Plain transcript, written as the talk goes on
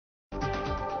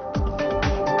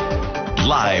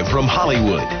Live from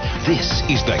Hollywood, this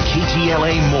is the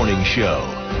KTLA Morning Show.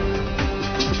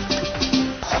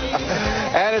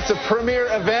 And it's a premier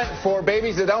event for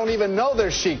babies that don't even know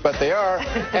they're chic, but they are.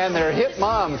 And they're hip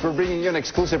moms. We're bringing you an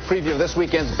exclusive preview of this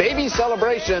weekend's Baby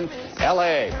Celebration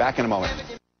LA. Back in a moment.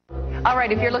 All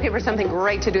right, if you're looking for something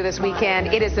great to do this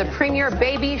weekend, it is the premier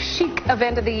baby chic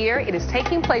event of the year. It is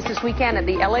taking place this weekend at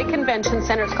the LA Convention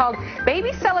Center. It's called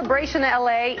Baby Celebration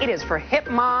LA. It is for hip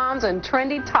moms and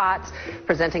trendy tots,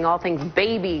 presenting all things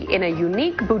baby in a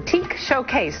unique boutique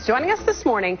showcase. Joining us this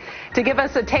morning to give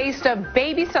us a taste of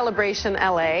Baby Celebration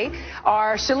LA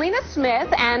are Shalina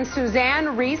Smith and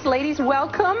Suzanne Reese. Ladies,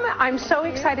 welcome. I'm so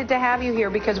excited to have you here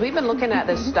because we've been looking at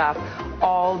this stuff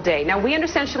all day. Now, we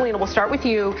understand, Shalina, we'll start with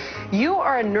you. You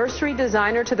are a nursery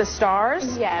designer to the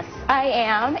stars? Yes, I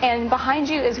am. And behind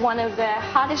you is one of the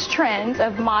hottest trends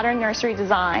of modern nursery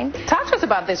design. Talk to us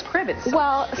about this crib. It's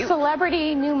so cute.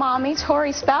 Celebrity new mommy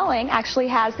Tori Spelling actually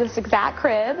has this exact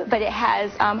crib, but it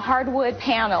has hardwood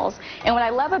panels. And what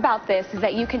I love about this is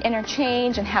that you can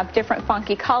interchange and have different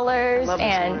funky colors.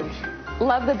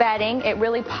 Love the bedding. It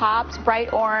really pops,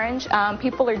 bright orange.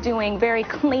 People are doing very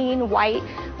clean white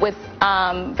with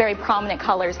very prominent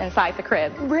colors inside the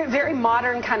crib. Very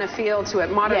modern kind of feel to it,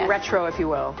 modern retro, if you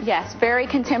will. Yes, very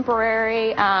contemporary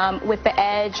with the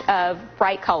edge of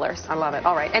bright colors. I love it.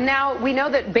 All right, and now we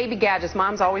know that baby gadgets,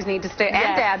 moms always need to stay,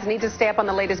 and dads need to stay up on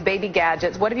the latest baby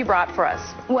gadgets. What have you brought for us?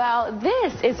 Well,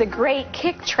 this is a great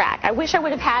kick track. I wish I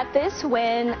would have had this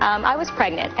when I was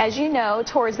pregnant. As you know,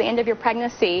 towards the end of your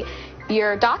pregnancy,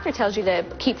 your doctor tells you to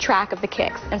keep track of the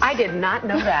kicks. And I did not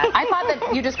know that. I thought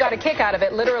that you just got a kick out of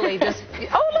it, literally just,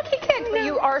 oh, look, he kicked. But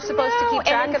you are supposed to keep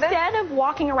track of it? Instead of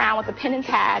walking around with a pin and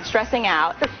tag, stressing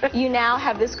out, you now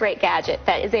have this great gadget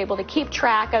that is able to keep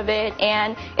track of it,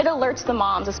 and it alerts the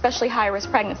moms, especially high-risk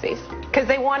pregnancies. Because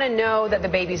they want to know that the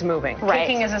baby's moving. Right.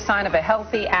 Kicking is a sign of a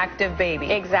healthy, active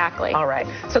baby. Exactly. All right.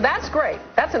 So that's great.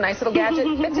 That's a nice little gadget.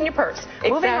 Fits in your purse.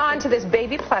 Exactly. Moving on to this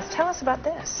BabyPlus. Tell us about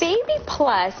this.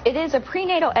 BabyPlus, it is a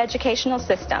prenatal educational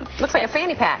system. Looks like a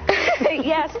fanny pack.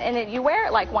 Yes, and you wear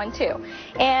it like one too.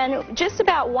 And just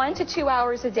about 1 to 2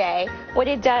 hours a day, what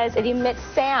it does, it emits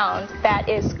sound that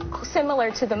is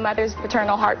similar to the mother's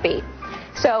maternal heartbeat.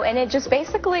 So, and it just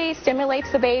basically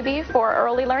stimulates the baby for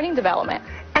early learning development.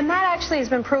 And that actually has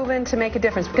been proven to make a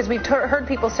difference because we've heard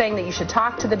people saying that you should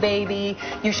talk to the baby,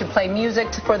 you should play music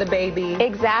for the baby.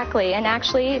 Exactly, and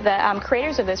actually the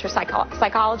creators of this are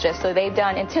psychologists, so they've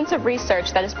done intensive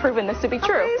research that has proven this to be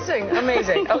true. Amazing,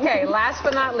 amazing. Okay, last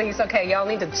but not least, okay, y'all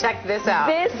need to check this out.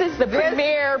 This is the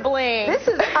premier bling. This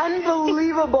is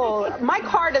unbelievable. My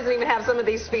car doesn't even have some of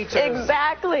these features.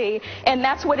 Exactly, and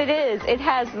that's what it is. It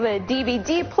has the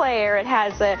DVD player, it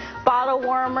has a bottle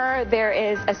warmer, there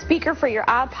is a speaker for your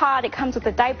iPod, it comes with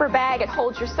a diaper bag, it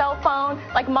holds your cell phone,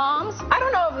 like moms. I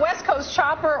don't know if West Coast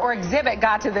Chopper or Exhibit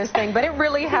got to this thing, but it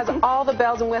really has all the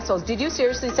bells and whistles. Did you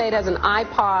seriously say it has an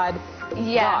iPod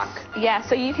dock? Yes,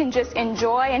 so you can just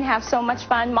enjoy and have so much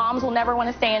fun. Moms will never want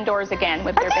to stay indoors again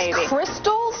with their baby. Are these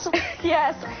crystals?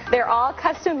 Yes, they're all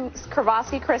custom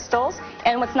Kravosky crystals,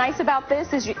 and what's nice about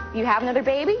this is you have another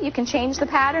baby, you can change the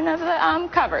pattern of the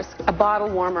covers. A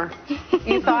bottle warmer.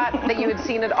 You thought that you had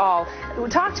seen it all.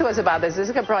 Talk to us about this.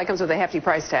 This probably comes with a hefty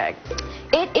price tag.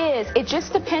 It is. It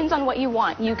just depends on what you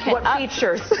want. You can what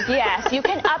features? Yes, you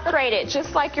can upgrade it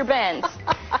just like your Benz.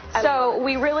 So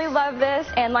we really love this,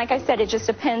 and like I said, it just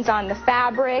depends on the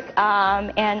fabric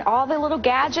and all the little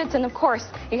gadgets, and of course,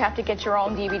 you have to get your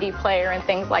own DVD player and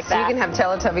things like that. So you can have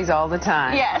Teletubbies all the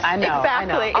time. Yes, I know,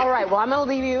 exactly. I know. All right, well, I'm going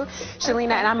to leave you,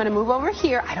 Shalina, and I'm going to move over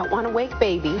here. I don't want to wake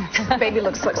baby. Baby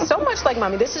looks so much like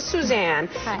mommy. This is Suzanne.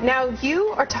 Hi. Now, you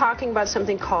are talking about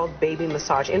something called baby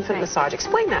massage, infant massage.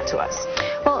 Explain that to us.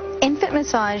 Well, infant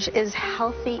massage is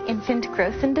healthy infant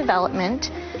growth and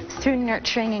development through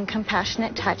nurturing and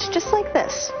compassionate touch, just like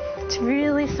this. It's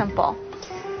really simple.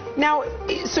 Now,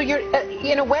 so you're,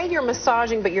 in a way you're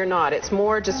massaging, but you're not. It's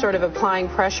more just sort of applying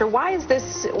pressure. Why does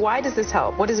this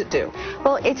help? What does it do?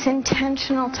 Well, it's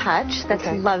intentional touch that's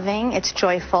loving, it's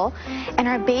joyful, and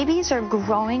our babies are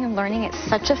growing and learning at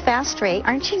such a fast rate,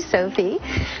 aren't you, Sophie?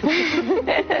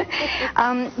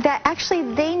 That actually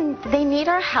they need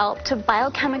our help to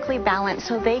biochemically balance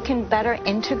so they can better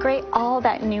integrate all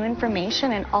that new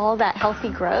information and all that healthy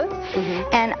growth.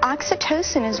 And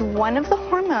oxytocin is one of the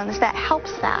hormones that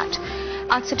helps that.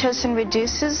 oxytocin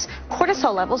reduces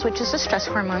cortisol levels, which is a stress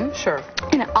hormone. Sure.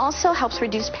 And it also helps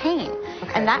reduce pain.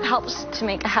 Okay. And that helps to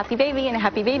make a happy baby, and a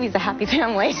happy baby is a happy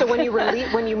family. So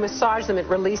when you massage them, it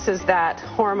releases that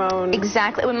hormone?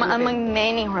 Exactly. Among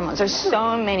many hormones. There's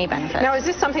so many benefits. Now, is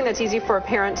this something that's easy for a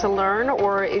parent to learn,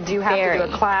 or do you have to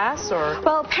do a class? Or?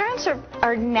 Well, parents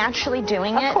are naturally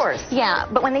doing it. Of course. Yeah,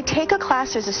 but when they take a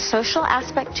class, there's a social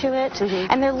aspect to it,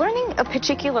 and they're learning a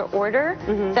particular order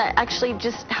that actually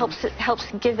just helps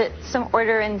give it some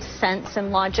order and sense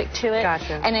and logic to it.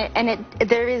 Gotcha. And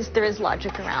there is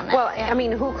logic around that. Well, I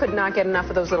mean, who could not get enough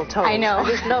of those little toes? I know. I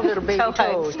just love little baby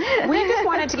toes. We just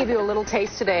wanted to give you a little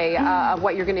taste today of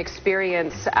what you're going to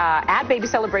experience at Baby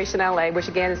Celebration LA, which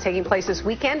again is taking place this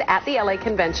weekend at the LA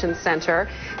Convention Center.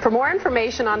 For more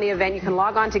information on the event, you can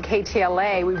log on to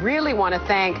KTLA. We really want to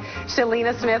thank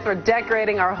Shalina Smith for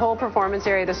decorating our whole performance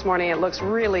area this morning. It looks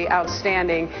really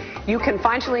outstanding. You can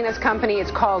find Shalina's company.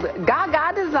 It's called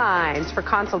Gaga Designs. For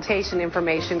consultation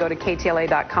information, go to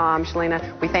KTLA.com.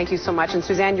 Shalina, we thank you so much. And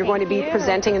Suzanne, you're going to be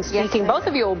presenting and speaking. Both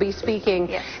of you will be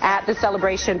speaking at the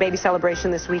celebration, Baby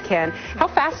Celebration this weekend. How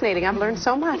fascinating. I've learned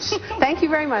so much. Thank you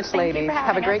very much, ladies.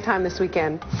 Have a great time this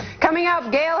weekend. Coming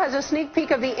up, Gail has a sneak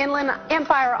peek of the Inland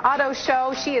Empire Auto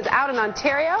Show. She is out in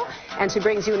Ontario, and she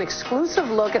brings you an exclusive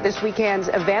look at this weekend's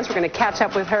events. We're going to catch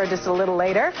up with her just a little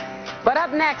later. But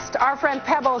up next, our friend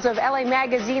Pebbles of LA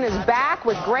Magazine is back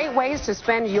with great ways to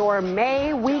spend your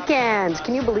May weekend.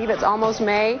 Can you believe it's almost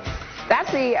May?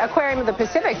 That's the Aquarium of the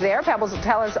Pacific there. Pebbles will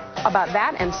tell us about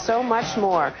that and so much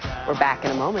more. We're back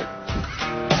in a moment.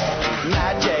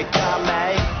 Magic.